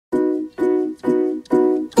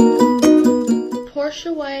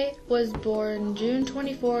Portia White was born June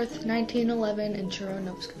 24, 1911 in Truro,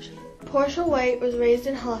 Nova Scotia. Portia White was raised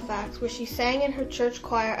in Halifax, where she sang in her church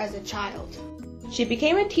choir as a child. She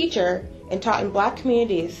became a teacher and taught in Black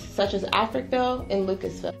communities such as Africville and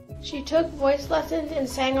Lucasville. She took voice lessons and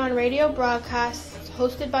sang on radio broadcasts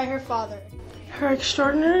hosted by her father. Her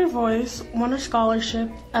extraordinary voice won a scholarship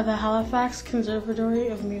at the Halifax Conservatory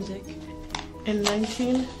of Music in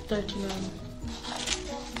 1939.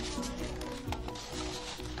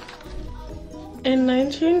 In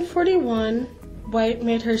 1941, White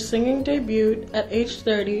made her singing debut at age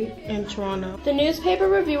 30 in Toronto. The newspaper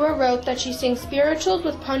reviewer wrote that she sings spirituals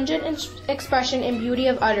with pungent expression and beauty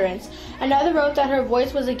of utterance. Another wrote that her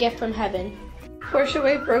voice was a gift from heaven. Portia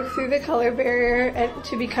White broke through the color barrier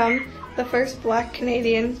to become the first Black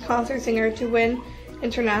Canadian concert singer to win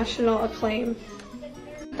international acclaim.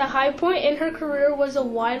 The high point in her career was a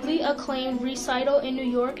widely acclaimed recital in New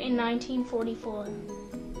York in 1944.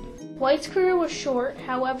 White's career was short,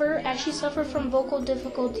 however, as she suffered from vocal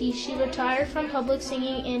difficulties. She retired from public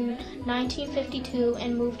singing in 1952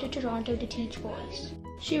 and moved to Toronto to teach voice.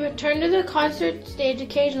 She returned to the concert stage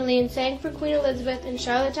occasionally and sang for Queen Elizabeth in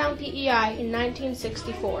Charlottetown, PEI in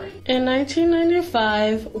 1964. In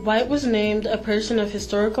 1995, White was named a person of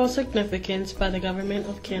historical significance by the Government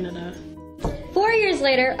of Canada. 4 years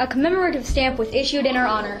later, a commemorative stamp was issued in her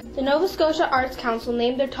honor. The Nova Scotia Arts Council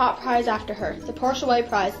named their top prize after her. The Portia White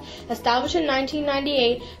Prize, established in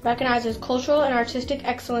 1998, recognizes cultural and artistic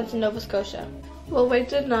excellence in Nova Scotia. While White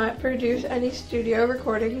did not produce any studio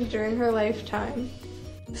recordings during her lifetime,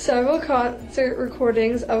 several concert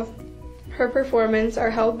recordings of her performance are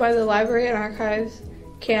held by the Library and Archives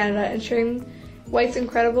Canada, ensuring White's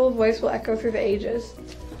incredible voice will echo through the ages.